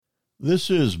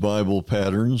This is Bible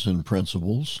Patterns and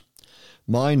Principles.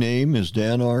 My name is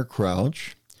Dan R.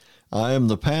 Crouch. I am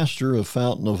the pastor of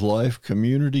Fountain of Life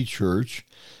Community Church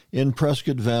in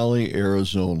Prescott Valley,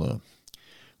 Arizona.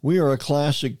 We are a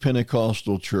classic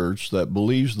Pentecostal church that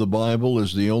believes the Bible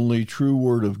is the only true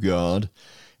Word of God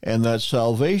and that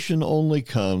salvation only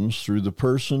comes through the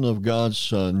person of God's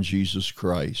Son, Jesus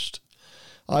Christ.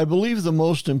 I believe the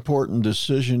most important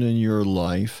decision in your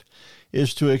life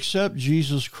is to accept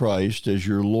Jesus Christ as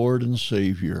your Lord and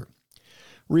Savior.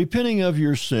 Repenting of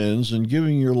your sins and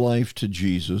giving your life to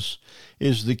Jesus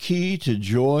is the key to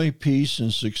joy, peace,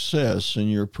 and success in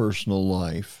your personal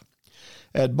life.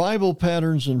 At Bible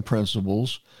Patterns and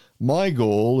Principles, my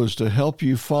goal is to help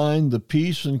you find the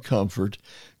peace and comfort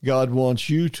God wants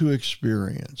you to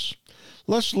experience.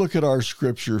 Let's look at our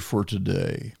scripture for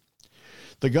today.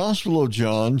 The Gospel of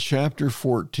John, chapter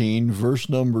 14, verse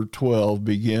number 12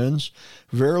 begins,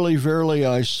 Verily, verily,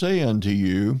 I say unto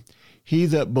you, he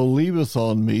that believeth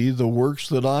on me, the works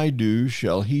that I do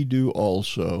shall he do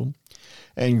also,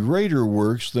 and greater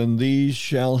works than these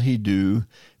shall he do,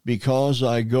 because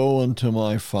I go unto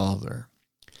my Father.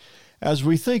 As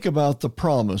we think about the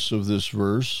promise of this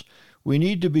verse, we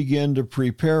need to begin to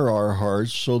prepare our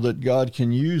hearts so that God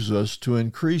can use us to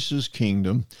increase His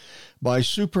kingdom by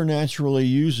supernaturally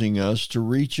using us to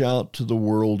reach out to the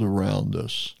world around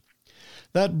us.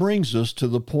 That brings us to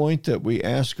the point that we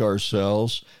ask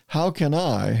ourselves, how can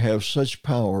I have such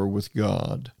power with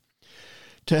God?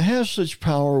 To have such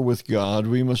power with God,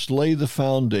 we must lay the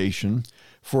foundation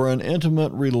for an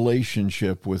intimate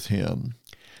relationship with Him.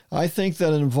 I think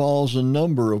that involves a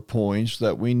number of points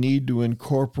that we need to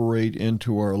incorporate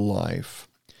into our life.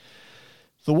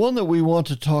 The one that we want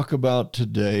to talk about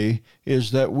today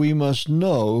is that we must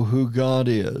know who God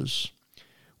is.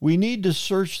 We need to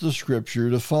search the Scripture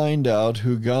to find out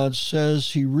who God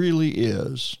says He really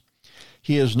is.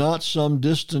 He is not some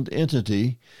distant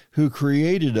entity who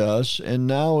created us and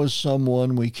now is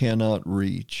someone we cannot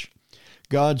reach.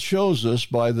 God shows us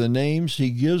by the names He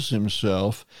gives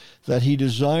Himself that He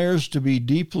desires to be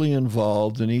deeply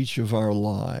involved in each of our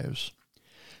lives.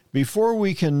 Before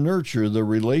we can nurture the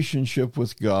relationship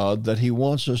with God that He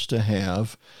wants us to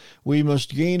have, we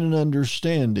must gain an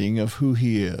understanding of who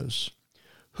He is.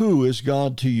 Who is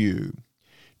God to you?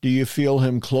 Do you feel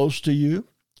Him close to you?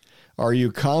 Are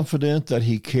you confident that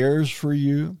He cares for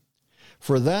you?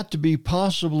 For that to be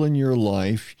possible in your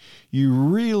life, you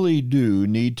really do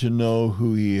need to know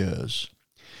who He is.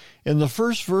 In the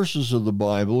first verses of the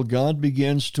Bible, God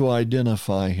begins to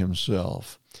identify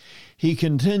Himself. He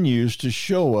continues to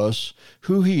show us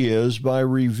who He is by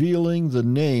revealing the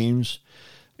names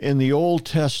in the Old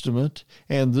Testament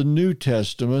and the New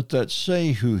Testament that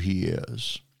say who He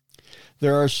is.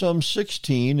 There are some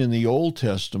 16 in the Old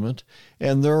Testament,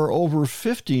 and there are over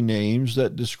 50 names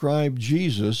that describe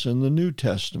Jesus in the New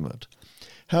Testament.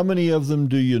 How many of them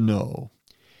do you know?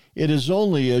 It is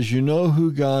only as you know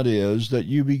who God is that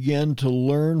you begin to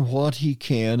learn what He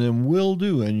can and will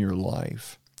do in your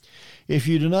life. If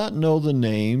you do not know the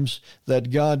names that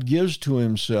God gives to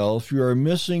Himself, you are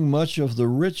missing much of the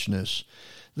richness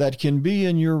that can be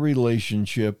in your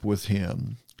relationship with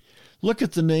Him. Look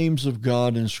at the names of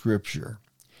God in Scripture.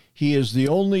 He is the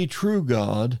only true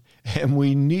God, and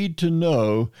we need to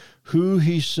know who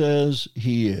He says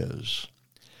He is.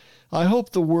 I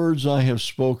hope the words I have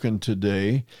spoken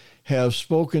today have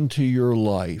spoken to your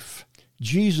life.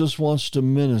 Jesus wants to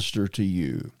minister to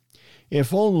you,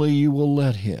 if only you will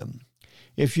let Him.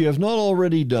 If you have not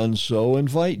already done so,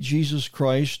 invite Jesus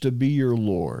Christ to be your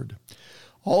Lord.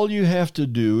 All you have to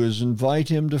do is invite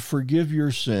Him to forgive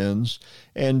your sins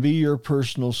and be your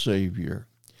personal Savior.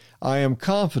 I am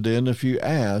confident if you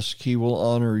ask, He will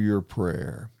honor your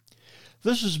prayer.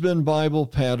 This has been Bible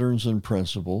Patterns and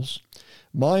Principles.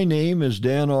 My name is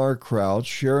Dan R. Crouch,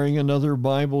 sharing another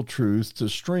Bible truth to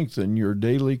strengthen your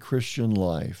daily Christian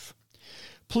life.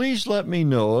 Please let me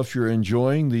know if you're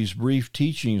enjoying these brief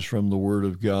teachings from the Word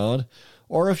of God,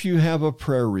 or if you have a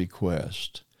prayer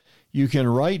request. You can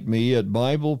write me at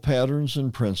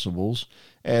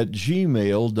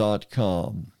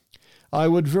BiblePatternsandPrinciples@gmail.com. I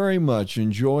would very much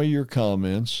enjoy your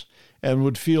comments and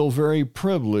would feel very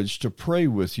privileged to pray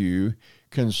with you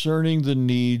concerning the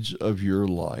needs of your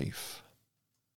life.